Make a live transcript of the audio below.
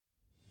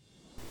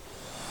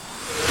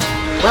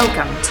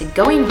Welcome to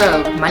Going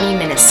Rogue Money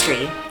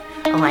Ministry.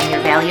 Align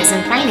your values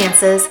and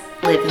finances,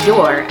 live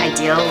your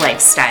ideal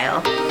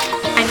lifestyle.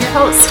 I'm your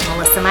host,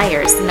 Melissa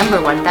Myers,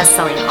 #1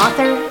 best-selling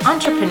author,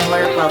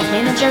 entrepreneur, wealth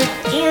manager,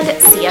 and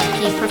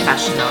CFP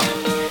professional,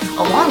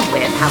 along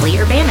with Holly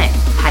Urbanek,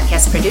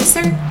 podcast producer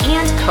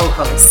and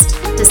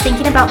co-host. Does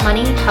thinking about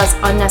money cause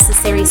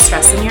unnecessary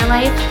stress in your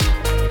life?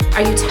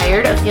 Are you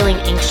tired of feeling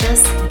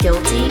anxious,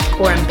 guilty,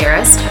 or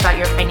embarrassed about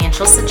your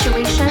financial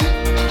situation?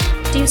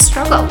 Do you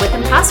struggle with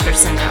imposter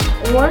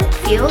syndrome or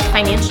feel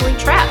financially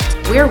trapped?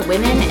 We're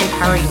women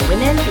empowering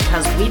women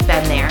because we've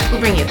been there. We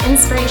bring you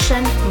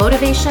inspiration,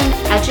 motivation,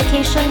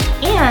 education,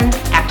 and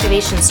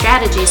activation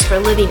strategies for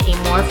living a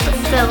more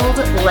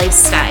fulfilled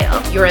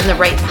lifestyle. You're in the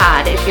right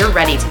pod if you're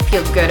ready to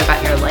feel good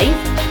about your life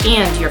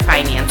and your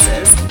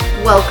finances.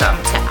 Welcome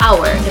to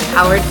our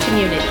empowered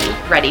community.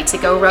 Ready to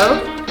go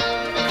rogue?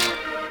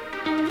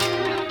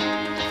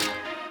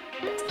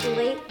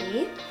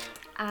 Lately,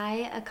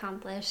 I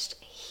accomplished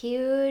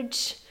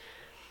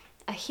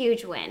a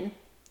huge win.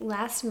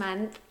 Last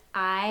month,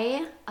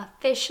 I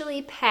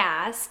officially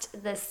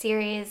passed the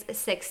Series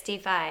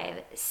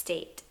 65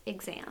 state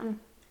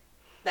exam.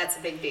 That's a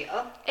big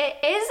deal. It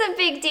is a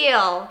big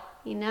deal.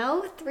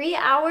 3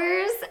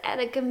 hours at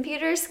a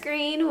computer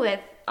screen with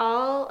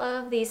all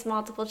of these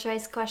multiple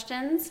choice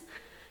questions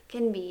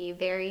can be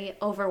very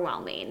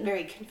overwhelming.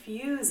 Very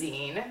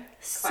confusing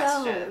So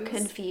questions.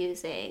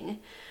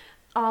 confusing.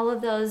 All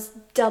of those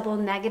double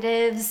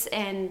negatives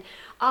and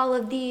all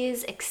of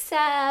these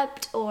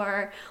except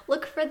or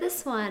look for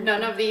this one.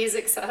 None of these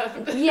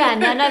except. Yeah,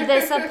 none of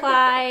this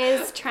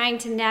applies. Trying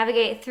to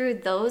navigate through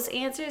those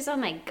answers. Oh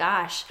my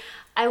gosh.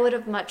 I would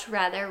have much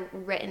rather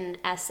written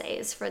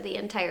essays for the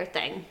entire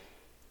thing.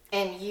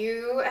 And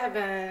you have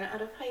been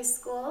out of high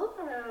school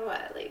for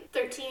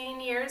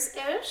 13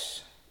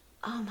 years-ish?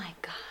 Oh my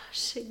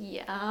gosh,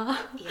 yeah.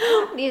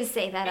 Yeah. You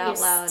say that And out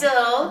you loud. still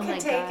Oh can my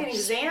take an gosh.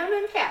 exam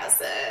and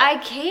pass it. I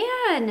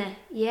can.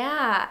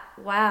 Yeah.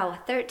 Wow.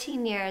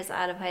 13 years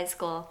out of high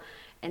school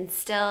and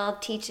still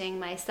teaching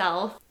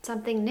myself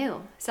something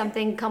new,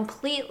 something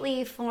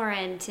completely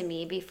foreign to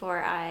me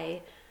before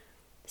I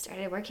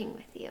started working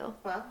with you.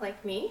 Well,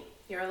 like me,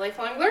 you're a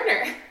lifelong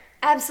learner.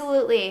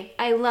 Absolutely.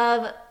 I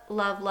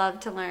love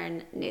to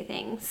learn new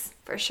things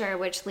for sure,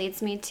 which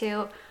leads me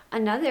to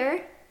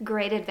another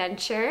great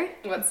adventure.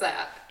 What's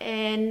that?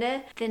 In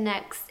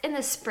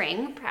the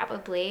spring,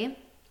 probably,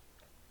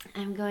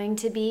 I'm going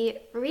to be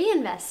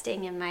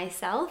reinvesting in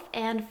myself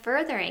and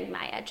furthering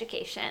my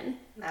education.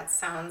 That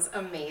sounds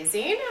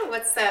amazing.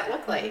 What's that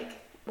look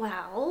like?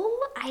 Well,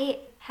 I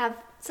have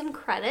some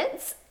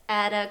credits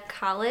at a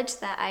college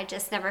that I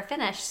just never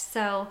finished,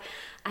 so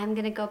I'm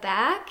gonna go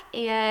back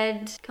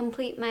and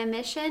complete my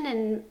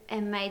mission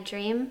and my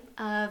dream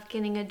of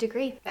getting a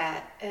degree.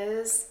 That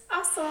is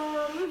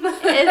awesome.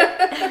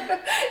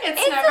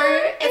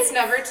 It's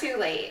never too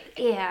late.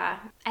 Yeah,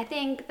 I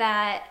think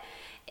that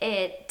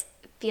it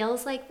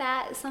feels like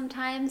that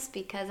sometimes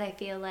because I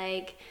feel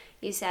like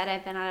you said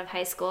I've been out of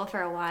high school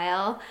for a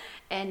while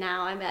and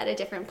now I'm at a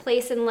different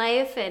place in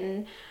life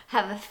and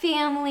have a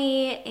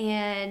family,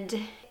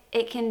 and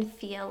it can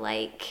feel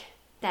like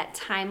that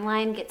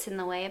timeline gets in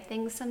the way of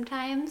things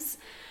sometimes.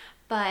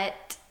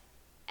 But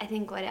I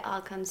think what it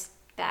all comes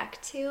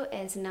back to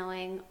is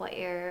knowing what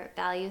your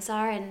values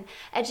are, and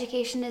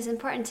education is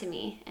important to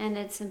me and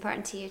it's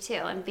important to you too,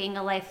 and being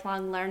a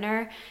lifelong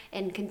learner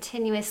and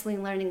continuously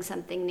learning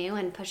something new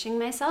and pushing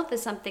myself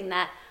is something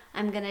that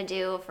I'm gonna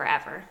do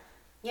forever.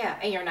 Yeah,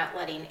 and you're not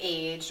letting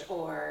age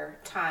or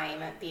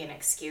time be an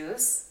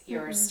excuse.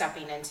 You're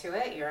stepping into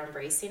it, you're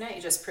embracing it.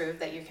 You just proved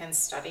that you can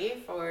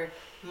study for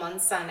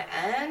months on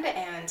end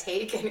and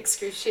take an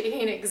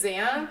excruciating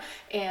exam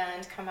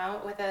and come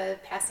out with a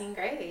passing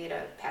grade,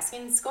 a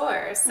passing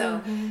score.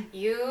 So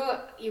you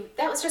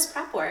that was just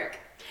prep work.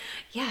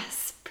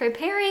 Yes,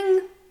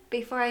 preparing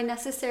before I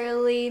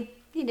necessarily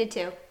needed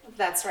to.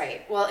 That's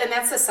right. Well, and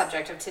that's the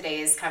subject of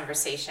today's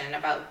conversation,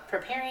 about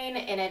preparing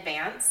in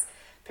advance,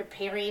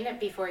 preparing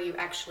before you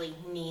actually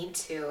need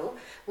to.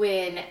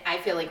 When I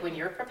feel like when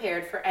you're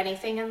prepared for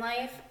anything in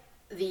life,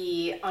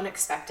 the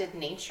unexpected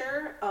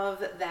nature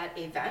of that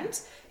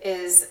event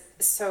is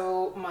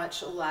so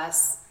much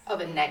less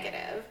of a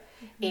negative.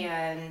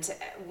 And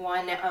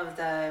one of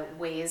the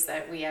ways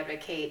that we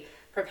advocate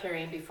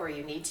preparing before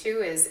you need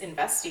to is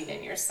investing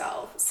in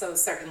yourself. So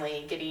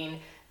certainly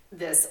getting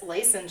this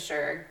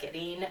licensure,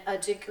 getting a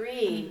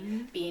degree,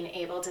 being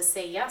able to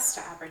say yes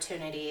to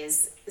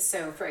opportunities.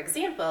 So for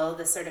example,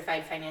 the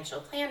Certified Financial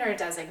Planner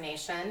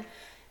designation,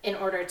 in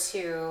order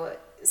to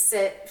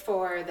sit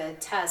for the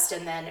test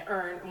and then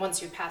earn,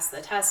 once you pass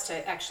the test,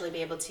 to actually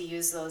be able to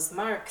use those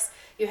marks,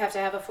 you have to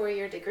have a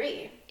 4-year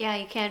degree. Yeah,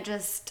 you can't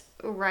just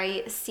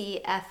write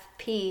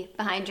CFP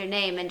behind your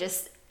name and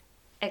just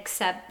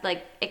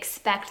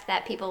expect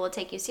that people will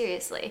take you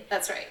seriously.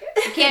 That's right.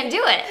 You can't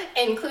do it.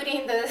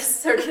 Including the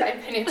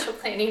Certified Financial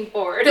Planning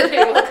Board.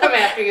 They will come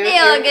after you.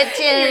 They'll get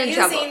you in you're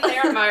trouble. using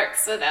their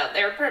marks without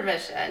their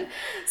permission.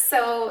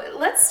 So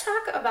let's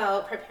talk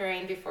about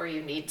preparing before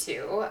you need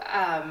to.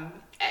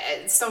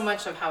 so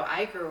much of how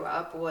I grew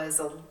up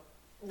was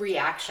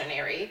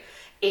reactionary.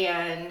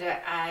 And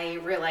I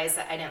realized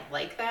that I didn't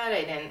like that.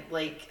 I didn't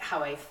like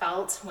how I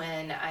felt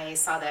when I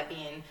saw that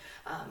being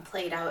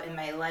played out in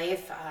my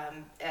life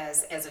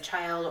as a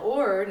child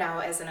or now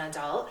as an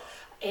adult.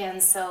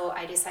 And so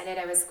I decided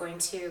I was going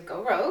to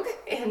go rogue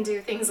and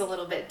do things a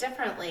little bit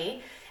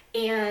differently.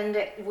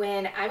 And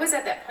when I was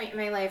at that point in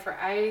my life where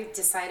I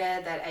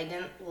decided that I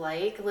didn't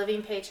like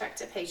living paycheck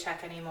to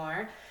paycheck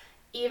anymore,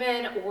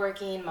 even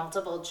working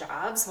multiple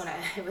jobs when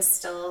I was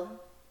still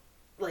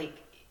like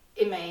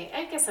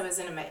I guess I was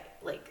in my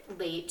like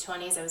late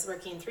 20s. I was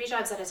working 3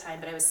 jobs at a time,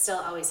 but I was still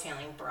always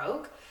feeling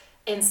broke.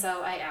 And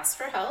so I asked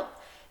for help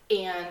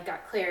and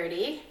got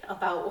clarity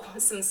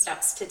about some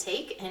steps to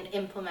take and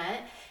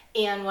implement.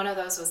 And one of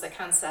those was the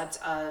concept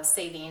of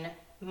saving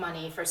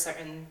money for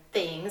certain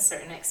things,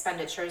 certain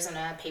expenditures in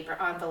a paper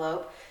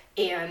envelope.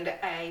 And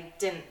I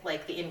didn't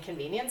like the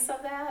inconvenience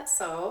of that.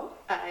 So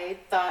I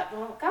thought,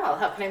 well, God,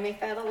 how can I make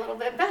that a little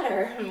bit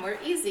better and more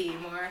easy,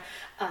 more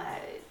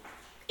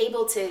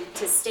able to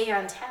stay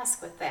on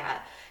task with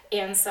that.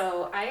 And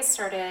so I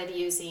started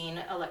using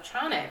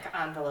electronic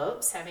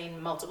envelopes,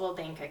 having multiple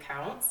bank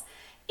accounts.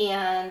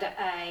 And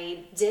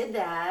I did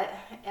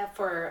that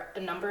for a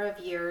number of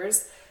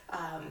years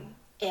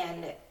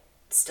and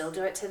still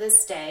do it to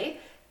this day.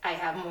 I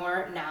have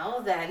more now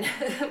than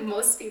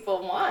most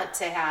people want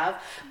to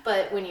have.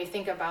 But when you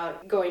think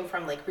about going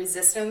from like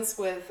resistance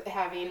with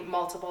having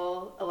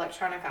multiple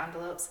electronic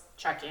envelopes,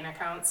 checking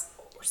accounts,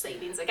 or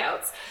savings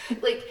accounts,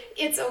 like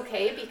it's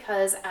okay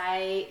because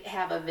I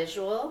have a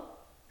visual,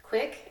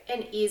 quick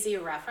and easy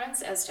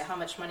reference as to how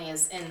much money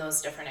is in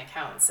those different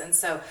accounts. And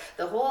so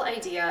the whole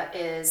idea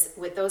is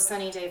with those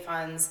sunny day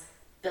funds,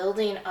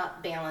 building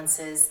up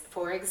balances.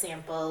 For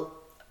example,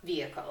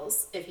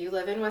 vehicles. If you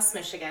live in West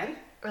Michigan,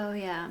 oh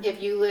yeah,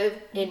 if you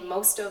live in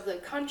most of the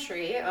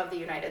country of the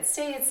United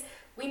States,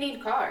 we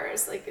need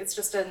cars. Like it's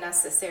just a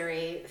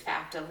necessary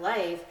fact of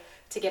life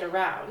to get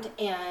around.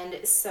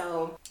 And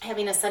so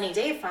having a sunny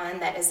day fund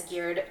that is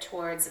geared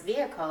towards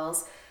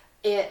vehicles,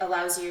 it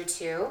allows you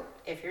to,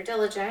 if you're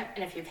diligent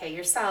and if you pay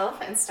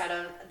yourself instead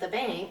of the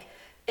bank,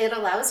 it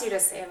allows you to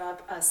save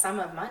up a sum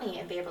of money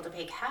and be able to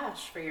pay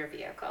cash for your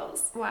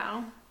vehicles.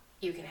 Wow.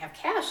 You can have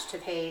cash to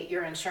pay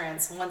your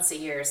insurance once a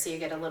year, so you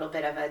get a little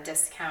bit of a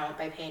discount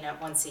by paying it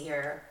once a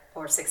year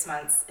or 6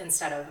 months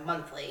instead of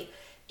monthly.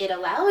 It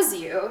allows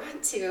you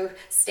to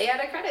stay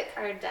out of credit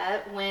card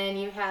debt when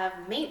you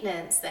have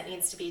maintenance that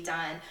needs to be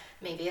done.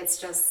 Maybe it's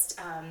just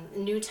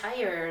new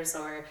tires,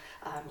 or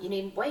you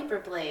need wiper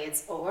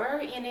blades,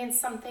 or you need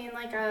something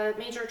like a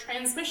major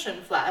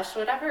transmission flush,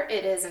 whatever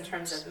it is in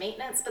terms of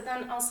maintenance, but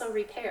then also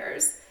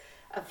repairs.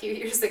 A few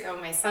years ago,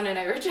 my son and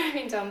I were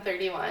driving down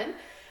 31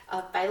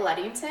 up by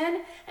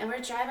Ludington, and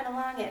we're driving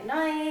along at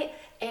night,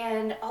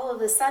 and all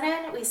of a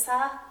sudden we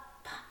saw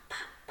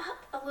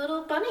a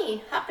little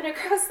bunny hopping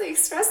across the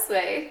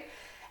expressway.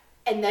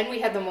 And then we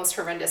had the most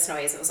horrendous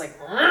noise. It was like,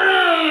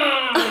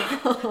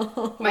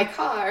 my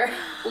car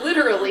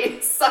literally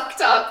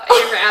sucked up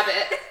a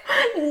rabbit.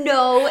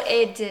 No,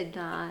 it did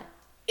not.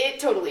 It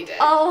totally did.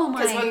 Oh my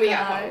gosh. Because when we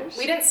got home,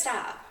 we didn't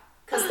stop.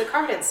 Because the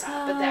car didn't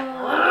stop, but that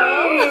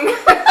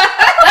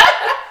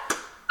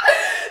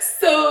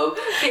So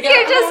you're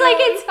just home, like,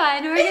 it's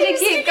fine. We're going to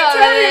keep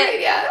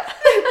going. Yeah.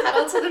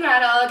 Pedal to the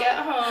metal, get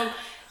home.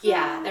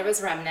 Yeah, there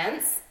was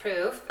remnants,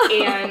 proof.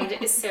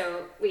 And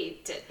so we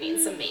did need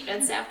some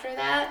maintenance after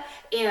that.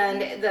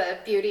 And the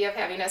beauty of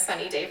having a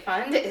sunny day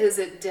fund is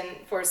it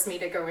didn't force me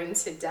to go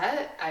into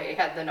debt. I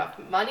had enough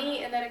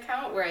money in that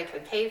account where I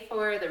could pay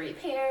for the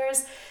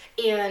repairs.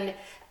 And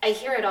I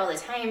hear it all the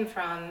time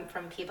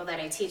from people that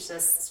I teach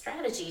this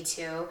strategy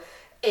to.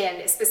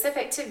 And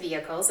specific to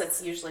vehicles,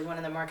 that's usually one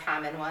of the more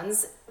common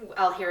ones.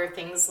 I'll hear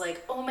things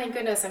like, oh my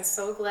goodness, I'm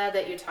so glad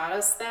that you taught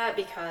us that,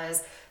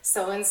 because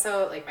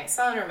so-and-so, like my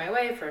son or my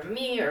wife or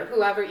me or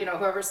whoever,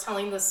 whoever's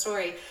telling the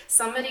story,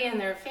 somebody in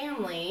their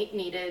family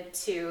needed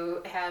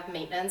to have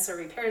maintenance or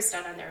repairs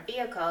done on their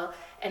vehicle,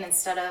 and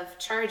instead of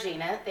charging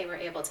it, they were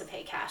able to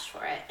pay cash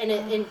for it. And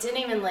it didn't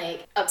even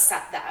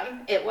upset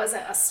them. It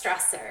wasn't a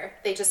stressor.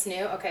 They just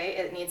knew, okay,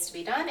 it needs to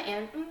be done,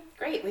 and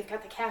great, we've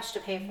got the cash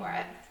to pay for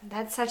it.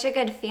 That's such a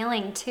good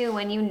feeling too,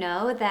 when you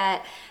know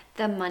that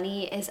the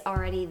money is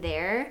already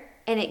there,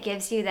 and it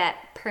gives you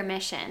that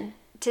permission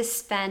to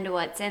spend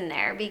what's in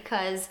there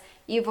because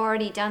you've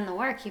already done the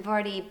work. You've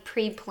already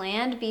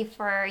pre-planned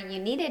before you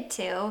needed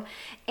to.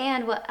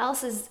 And what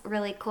else is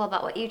really cool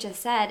about what you just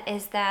said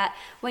is that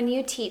when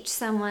you teach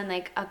someone,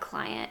 like a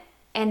client,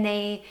 and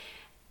they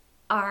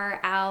are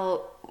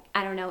out,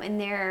 I don't know, in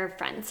their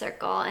friend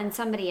circle, and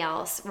somebody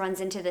else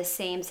runs into the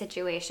same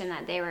situation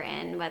that they were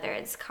in, whether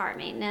it's car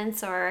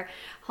maintenance or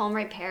home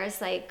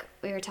repairs like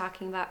we were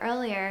talking about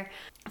earlier,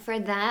 for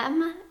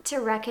them to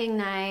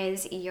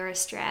recognize your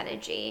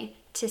strategy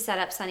to set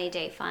up sunny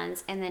day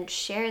funds and then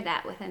share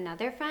that with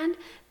another friend,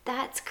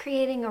 that's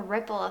creating a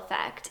ripple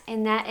effect.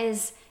 And that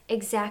is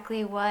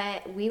exactly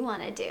what we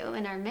want to do.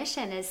 And our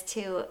mission is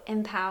to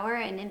empower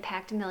and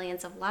impact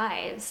millions of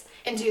lives.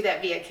 And do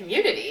that via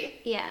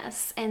community.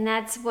 Yes. And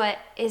that's what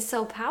is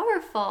so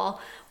powerful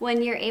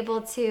when you're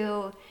able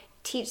to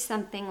teach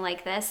something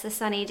like this, the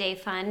Sunny Day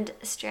Fund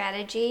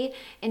strategy,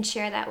 and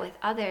share that with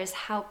others,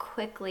 how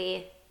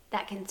quickly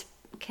that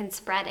can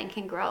spread and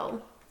can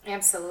grow.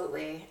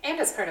 Absolutely. And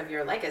as part of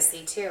your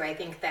legacy too, I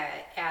think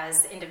that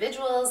as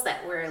individuals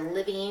that we're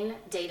living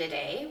day to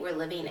day, we're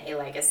living a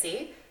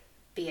legacy,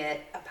 be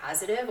it a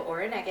positive or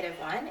a negative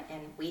one,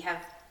 and we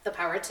have the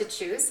power to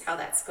choose how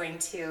that's going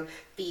to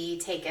be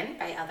taken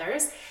by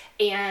others.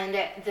 And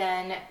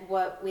then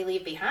what we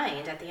leave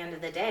behind at the end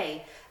of the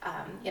day,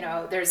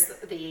 there's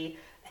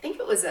I think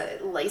it was a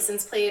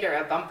license plate or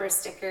a bumper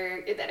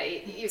sticker that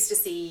I used to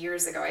see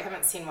years ago. I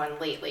haven't seen one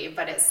lately,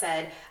 but it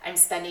said, "I'm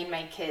spending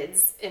my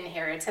kids'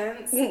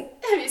 inheritance."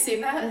 Have you seen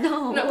that?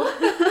 No.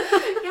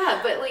 Yeah,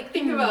 but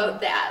think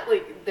about that.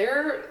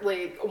 They're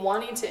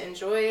wanting to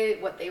enjoy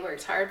what they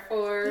worked hard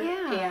for.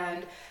 Yeah.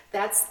 And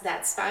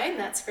that's fine.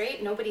 That's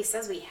great. Nobody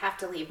says we have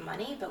to leave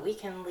money, but we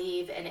can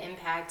leave an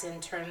impact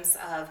in terms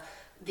of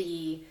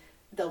the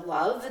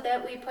love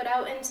that we put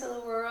out into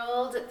the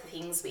world, the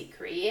things we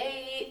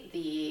create,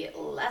 the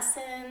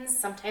lessons.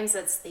 Sometimes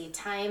it's the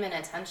time and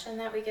attention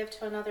that we give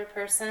to another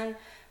person.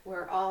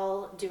 We're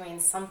all doing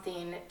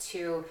something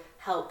to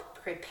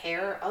help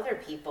prepare other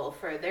people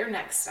for their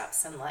next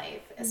steps in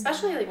life,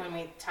 especially when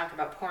we talk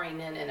about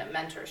pouring in a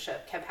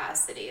mentorship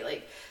capacity.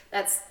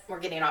 We're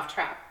getting off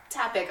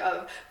topic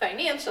of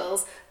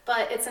financials,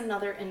 but it's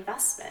another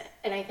investment.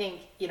 And I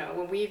think,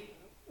 when we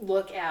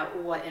look at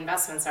what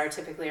investments are,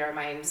 typically our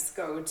minds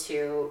go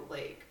to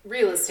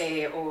real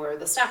estate or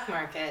the stock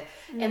market,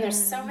 and there's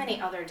so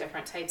many other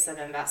different types of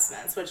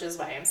investments, which is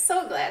why I'm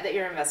so glad that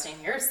you're investing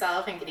in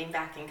yourself and getting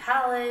back in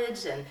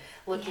college and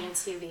looking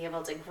to be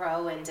able to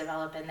grow and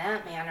develop in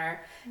that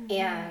manner.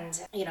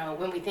 And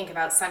when we think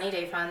about Sunny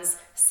Day Funds,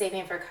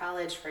 saving for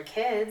college for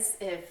kids,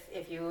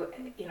 if you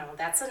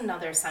that's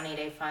another Sunny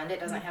Day Fund. It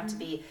doesn't have to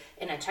be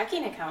in a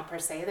checking account per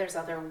se. There's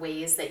other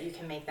ways that you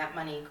can make that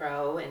money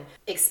grow and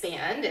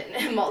expand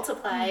and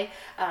multiply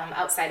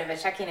outside of a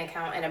checking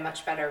account at a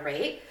much better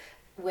rate,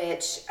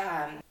 which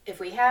if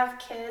we have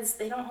kids,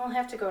 they don't all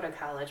have to go to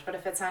college, but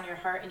if it's on your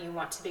heart and you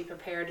want to be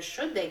prepared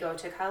should they go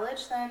to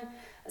college, then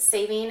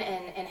saving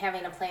and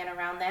having a plan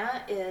around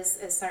that is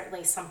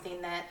certainly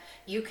something that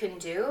you can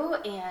do,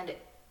 and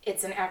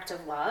it's an act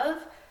of love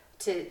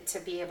to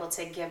be able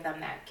to give them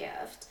that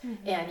gift.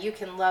 And you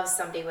can love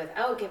somebody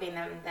without giving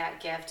them that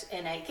gift,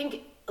 and I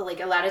think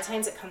a lot of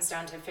times it comes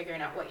down to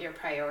figuring out what your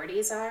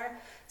priorities are.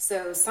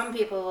 So some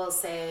people will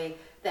say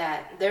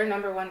that their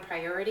number one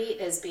priority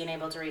is being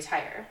able to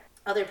retire.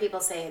 Other people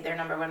say their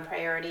number one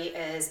priority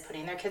is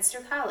putting their kids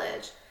through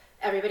college.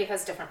 Everybody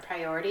has different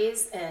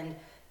priorities, and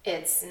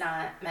it's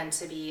not meant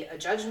to be a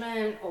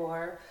judgment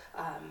or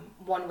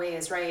one way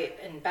is right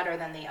and better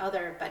than the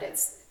other, but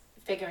it's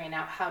figuring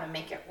out how to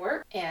make it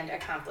work and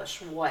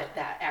accomplish what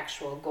that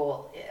actual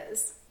goal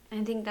is.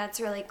 I think that's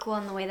really cool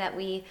in the way that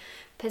we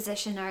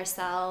position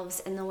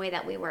ourselves and the way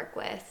that we work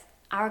with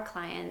our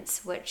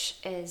clients, which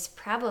is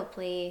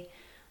probably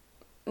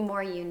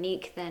more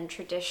unique than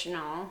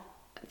traditional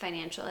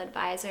financial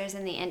advisors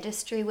in the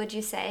industry, would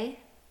you say?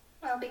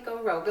 Well, we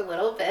go rogue a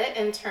little bit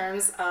in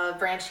terms of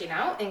branching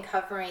out and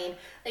covering,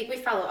 we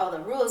follow all the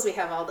rules, we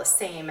have all the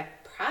same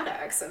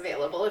products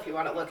available if you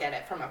want to look at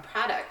it from a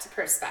product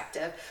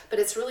perspective, but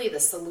it's really the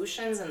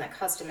solutions and the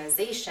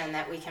customization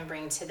that we can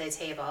bring to the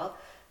table,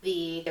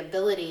 the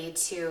ability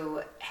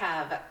to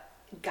have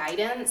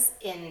guidance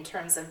in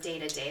terms of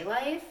day-to-day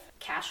life,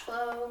 cash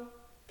flow,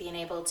 being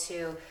able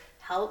to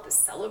help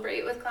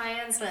celebrate with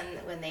clients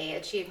when they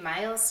achieve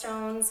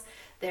milestones.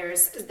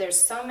 There's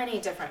so many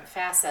different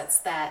facets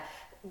that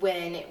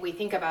when we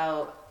think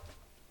about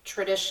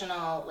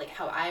traditional,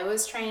 how I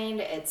was trained,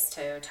 it's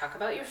to talk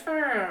about your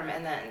firm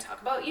and then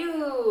talk about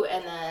you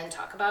and then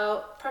talk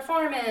about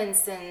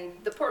performance and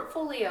the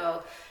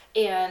portfolio.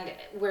 And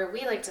where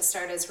we like to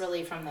start is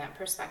really from that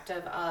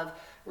perspective of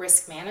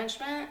risk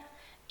management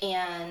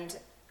and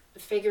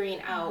figuring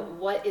out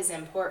what is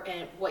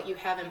important, what you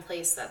have in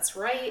place that's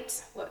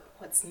right,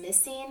 what's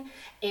missing.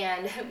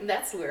 And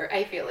that's where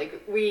I feel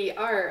like we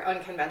are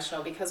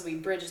unconventional, because we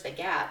bridge the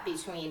gap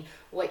between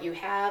what you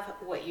have,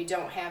 what you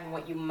don't have, and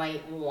what you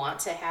might want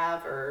to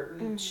have or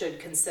should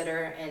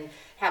consider and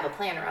have a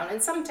plan around.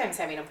 And sometimes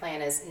having a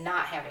plan is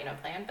not having a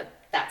plan, but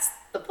that's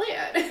the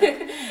plan.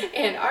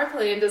 And our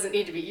plan doesn't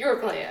need to be your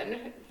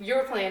plan.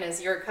 Your plan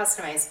is your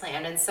customized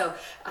plan. And so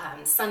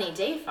Sunny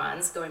Day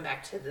Funds, going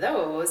back to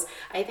those,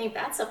 I think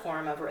that's a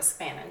form of risk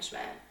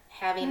management.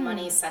 Having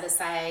money set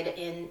aside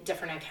in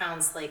different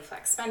accounts like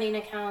flex spending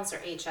accounts or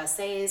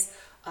HSAs,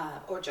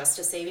 or just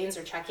a savings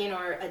or checking,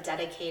 or a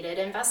dedicated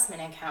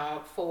investment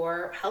account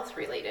for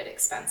health-related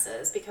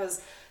expenses,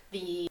 because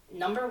the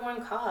number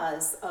one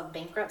cause of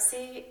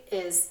bankruptcy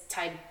is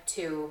tied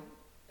to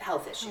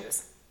health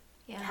issues,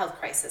 health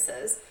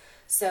crises.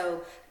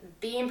 So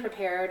being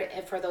prepared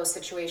for those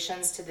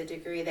situations to the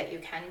degree that you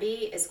can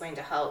be is going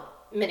to help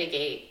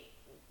mitigate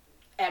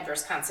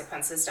adverse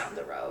consequences down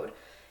the road.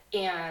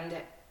 And,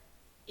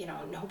 you know,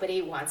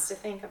 nobody wants to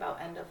think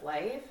about end of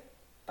life,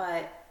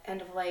 but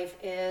end of life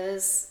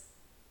is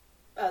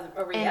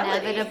a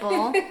reality.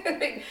 Inevitable.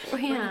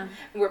 Yeah.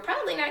 We're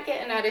probably not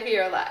getting out of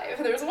here alive.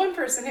 There's one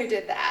person who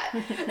did that.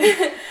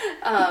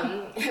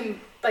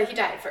 But he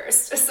died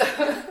first. So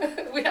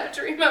we have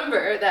to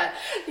remember that,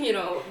 you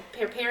know,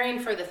 preparing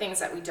for the things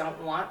that we don't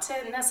want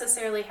to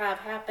necessarily have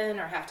happen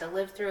or have to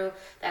live through,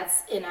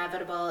 that's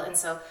inevitable. And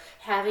so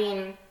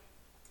having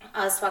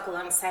us walk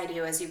alongside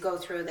you as you go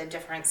through the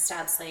different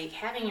steps, like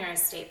having your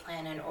estate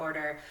plan in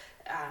order,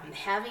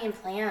 having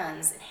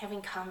plans and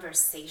having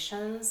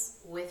conversations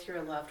with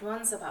your loved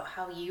ones about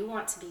how you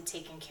want to be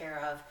taken care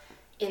of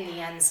in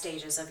the end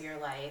stages of your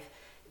life.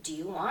 Do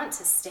you want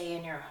to stay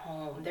in your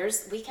home?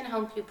 We can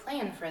help you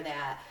plan for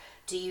that.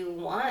 Do you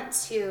want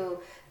to,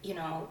 you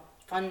know,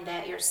 fund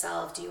that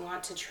yourself? Do you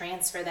want to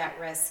transfer that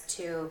risk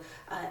to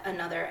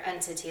another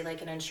entity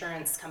like an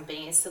insurance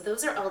company? So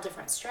those are all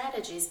different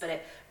strategies, but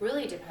it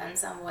really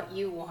depends on what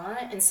you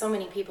want. And so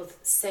many people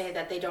say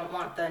that they don't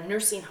want the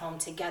nursing home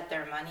to get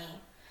their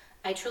money.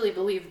 I truly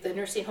believe the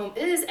nursing home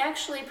is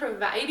actually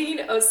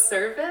providing a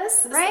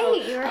service. Right, so,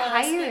 you're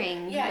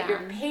hiring them.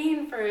 You're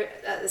paying for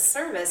a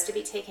service to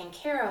be taken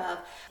care of.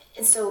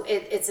 And so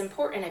it's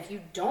important, if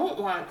you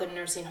don't want the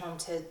nursing home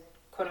to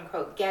quote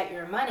unquote get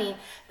your money,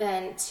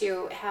 then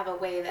to have a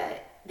way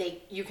that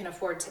you can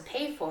afford to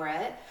pay for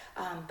it,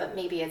 but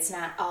maybe it's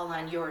not all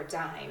on your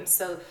dime.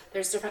 So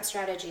there's different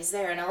strategies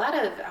there, and a lot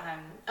of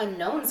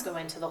unknowns go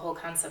into the whole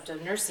concept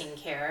of nursing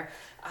care,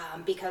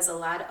 because a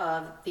lot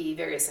of the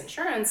various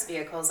insurance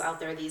vehicles out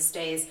there these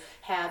days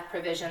have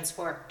provisions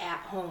for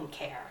at-home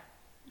care.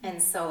 And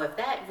so if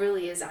that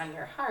really is on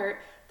your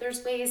heart,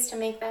 there's ways to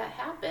make that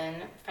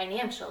happen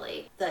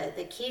financially.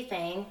 The key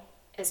thing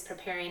is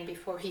preparing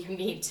before you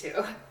need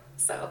to.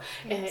 So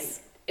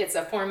yes. It's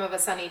a form of a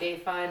sunny day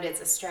fund. It's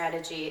a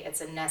strategy.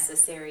 It's a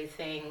necessary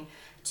thing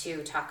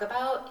to talk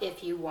about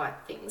if you want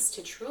things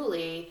to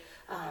truly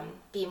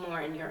be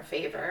more in your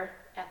favor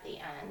at the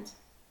end.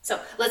 So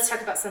let's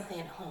talk about something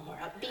at home more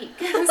upbeat.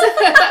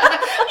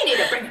 We need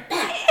to bring it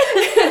back.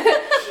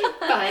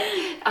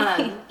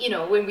 But, you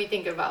know, when we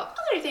think about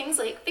other things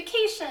like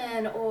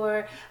vacation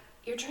or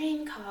your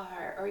dream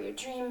car or your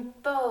dream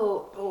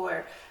boat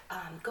or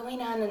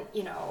going on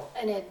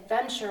an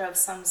adventure of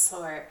some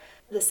sort,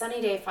 the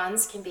Sunny Day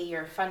Funds can be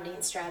your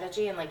funding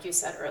strategy. And like you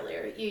said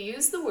earlier, you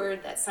use the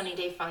word that Sunny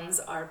Day Funds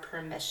are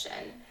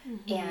permission.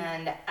 Mm-hmm.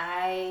 And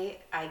I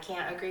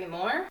can't agree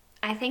more.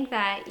 I think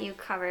that you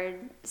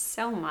covered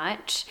so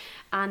much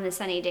on the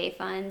Sunny Day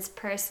Funds.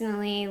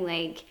 Personally,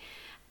 like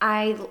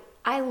I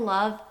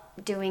love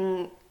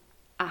doing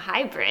a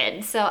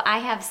hybrid. So I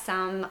have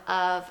some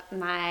of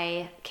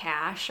my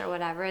cash or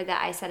whatever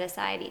that I set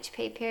aside each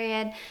pay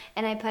period,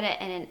 and I put it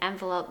in an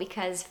envelope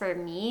because for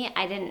me,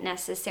 I didn't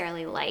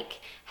necessarily like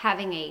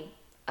having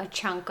a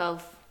chunk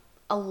of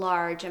a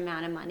large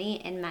amount of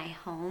money in my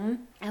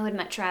home. I would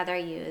much rather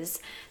use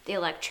the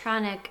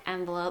electronic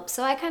envelope.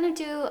 So I kind of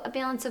do a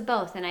balance of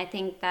both, and I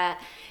think that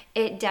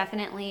it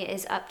definitely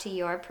is up to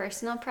your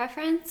personal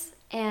preference,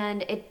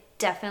 and it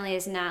definitely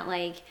is not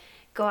like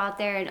go out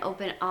there and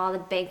open all the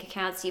bank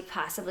accounts you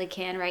possibly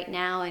can right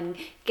now and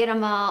get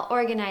them all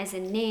organized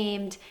and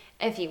named.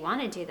 If you want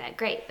to do that,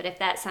 great. But if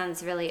that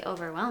sounds really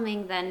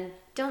overwhelming, then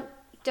don't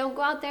go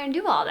out there and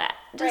do all that.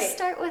 Just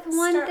start with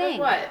one thing.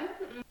 With what?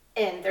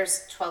 And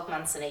there's 12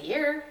 months in a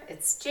year.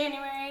 It's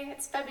January,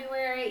 it's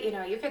February. You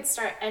know, you could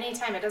start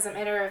anytime. It doesn't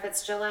matter if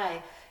it's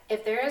July.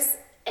 If there's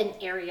an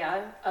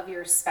area of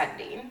your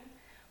spending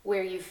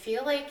where you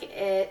feel like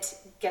it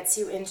gets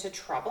you into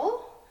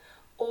trouble,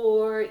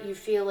 or you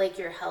feel like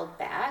you're held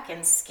back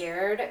and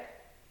scared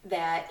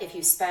that if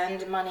you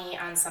spend money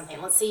on something,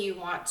 let's say you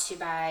want to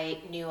buy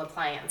new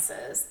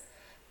appliances,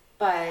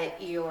 but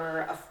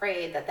you're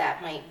afraid that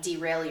that might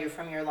derail you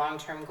from your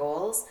long-term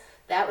goals,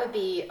 that would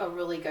be a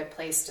really good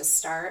place to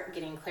start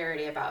getting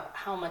clarity about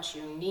how much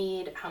you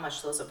need, how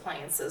much those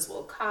appliances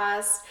will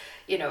cost.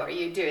 You know, are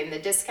you doing the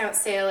discount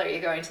sale? Are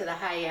you going to the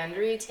high-end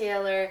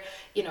retailer?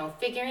 You know,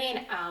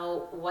 figuring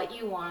out what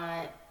you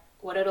want,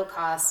 what it'll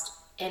cost,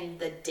 and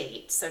the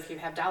date. So if you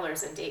have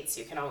dollars and dates,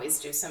 you can always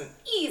do some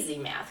easy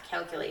math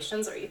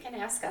calculations, or you can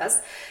ask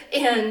us.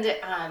 And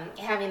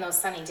having those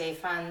Sunny Day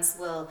Funds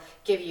will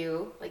give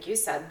you, like you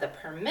said, the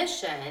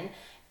permission,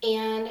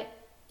 and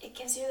it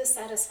gives you the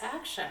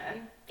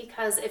satisfaction,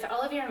 because if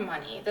all of your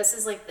money, this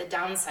is like the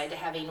downside to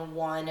having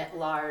one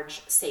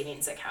large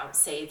savings account,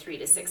 say 3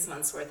 to 6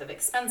 months worth of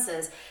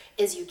expenses,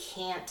 is you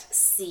can't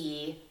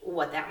see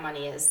what that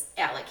money is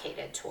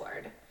allocated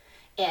toward.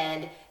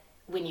 And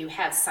when you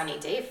have Sunny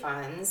Day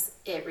Funds,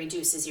 it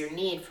reduces your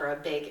need for a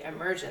big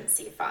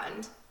emergency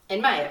fund,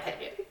 in my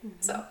opinion. Mm-hmm.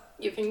 So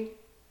you can,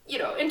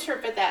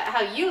 interpret that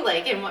how you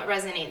like and what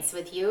resonates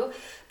with you.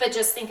 But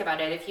just think about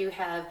it. If you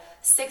have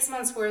 6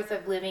 months worth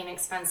of living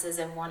expenses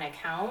in one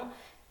account,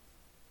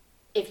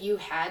 if you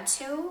had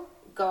to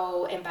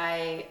go and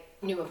buy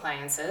new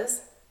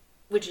appliances,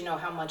 would you know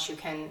how much you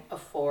can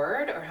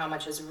afford or how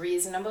much is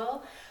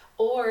reasonable?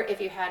 Or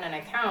if you had an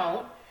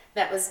account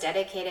that was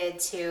dedicated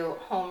to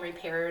home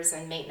repairs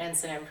and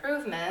maintenance and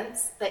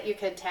improvements, that you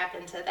could tap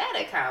into that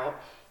account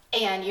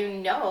and you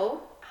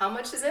know how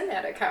much is in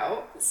that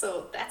account.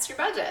 So that's your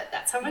budget.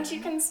 That's how much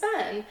you can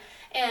spend.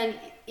 And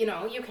you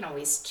know, you can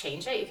always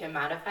change it, you can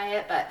modify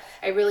it, but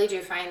I really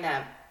do find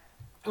that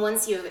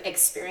once you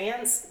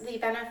experience the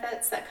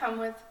benefits that come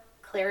with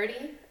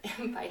Clarity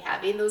by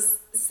having those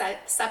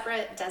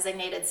separate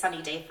designated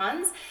sunny day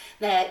funds,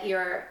 that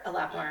you're a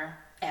lot more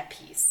at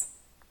peace.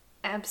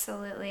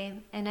 Absolutely.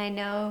 And I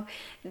know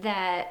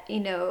that, you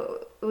know,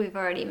 we've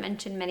already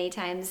mentioned many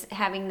times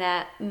having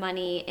that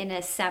money in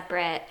a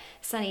separate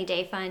sunny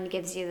day fund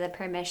gives you the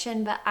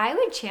permission, but I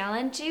would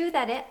challenge you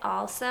that it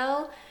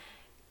also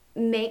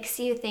makes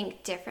you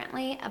think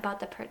differently about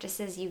the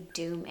purchases you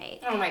do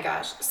make. Oh my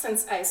gosh,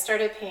 since I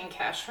started paying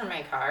cash for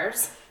my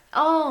cars.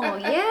 Oh,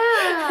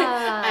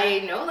 yeah.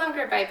 I no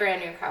longer buy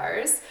brand new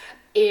cars.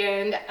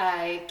 And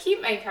I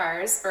keep my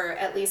cars for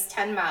at least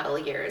 10 model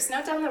years.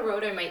 Now down the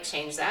road I might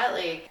change that.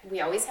 Like,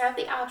 we always have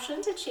the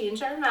option to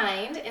change our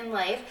mind in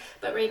life,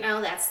 but right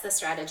now that's the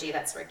strategy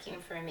that's working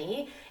for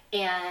me.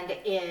 And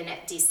in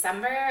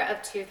December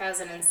of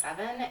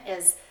 2007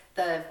 is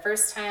the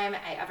first time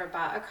I ever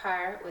bought a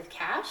car with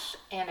cash,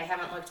 and I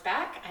haven't looked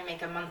back. I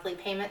make a monthly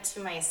payment to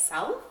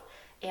myself.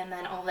 And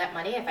then all that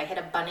money, if I hit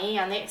a bunny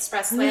on the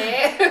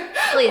expressway.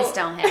 Please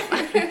don't hit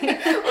bunny.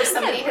 Or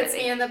somebody hits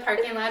me in the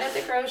parking lot at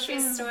the grocery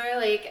store,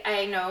 like,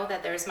 I know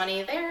that there's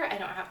money there. I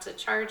don't have to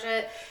charge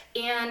it.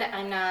 And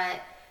I'm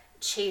not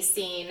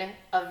chasing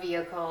a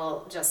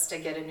vehicle just to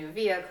get a new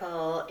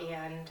vehicle.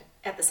 And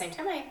at the same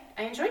time,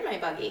 I enjoy my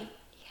buggy.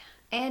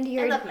 Yeah. And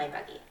I love my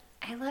buggy.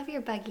 I love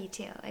your buggy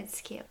too.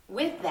 It's cute.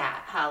 With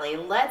that, Holly,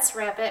 let's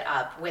wrap it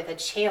up with a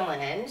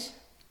challenge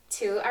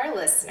to our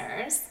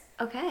listeners.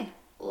 Okay.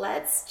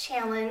 Let's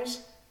challenge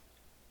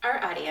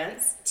our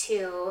audience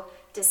to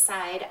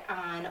decide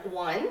on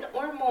one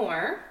or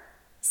more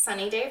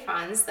sunny day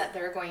funds that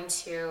they're going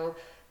to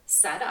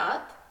set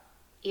up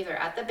either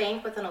at the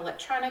bank with an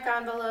electronic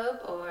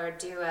envelope or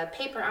do a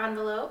paper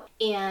envelope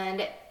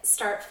and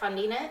start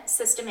funding it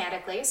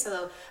systematically.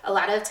 So a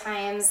lot of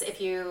times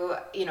if you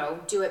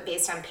do it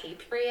based on pay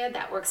period,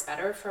 that works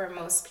better for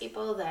most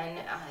people than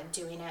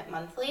doing it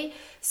monthly.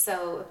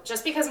 So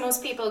just because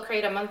most people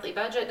create a monthly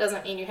budget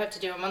doesn't mean you have to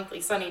do a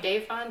monthly sunny day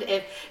fund.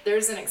 If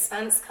there's an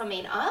expense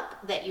coming up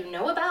that you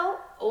know about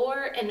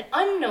or an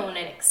unknown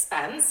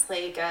expense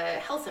like a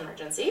health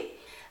emergency,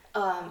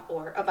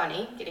 or a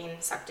bunny getting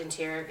sucked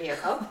into your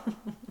vehicle.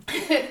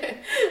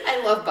 I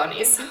love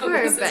bunnies, so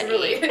this is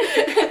really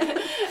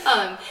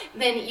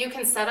then you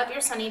can set up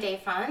your sunny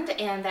day fund,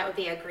 and that would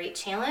be a great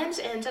challenge.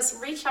 And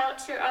just reach out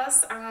to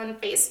us on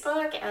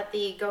Facebook at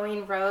the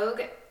Going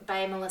Rogue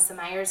by Melissa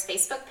Myers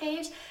Facebook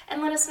page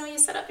and let us know you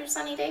set up your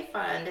sunny day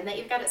fund and that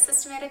you've got it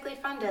systematically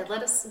funded.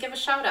 Let us give a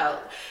shout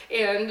out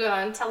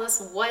and tell us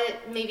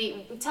what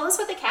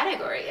the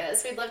category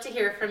is. We'd love to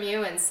hear from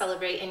you and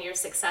celebrate in your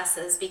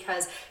successes,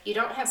 because you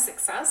don't have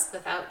success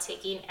without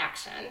taking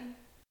action.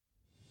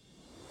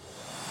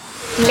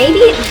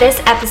 Maybe this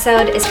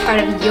episode is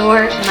part of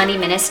your money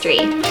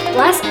ministry.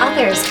 Bless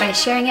others by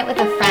sharing it with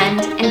a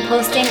friend and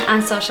posting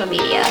on social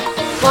media.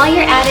 While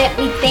you're at it,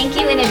 we thank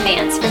you in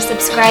advance for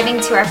subscribing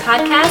to our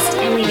podcast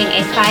and leaving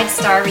a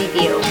 5-star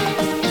review.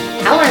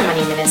 Our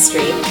money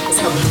ministry is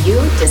helping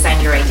you design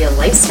your ideal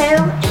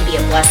lifestyle and be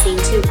a blessing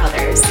to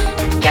others.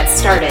 Get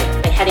started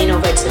by heading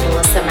over to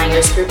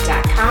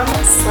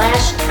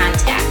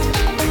melissamyersgroup.com/contact.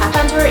 Hop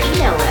onto our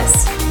email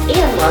list,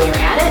 and while you're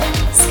at it,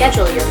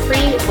 schedule your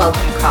free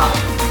welcome call.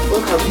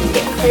 We'll help you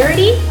get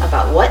clarity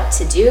about what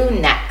to do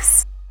next.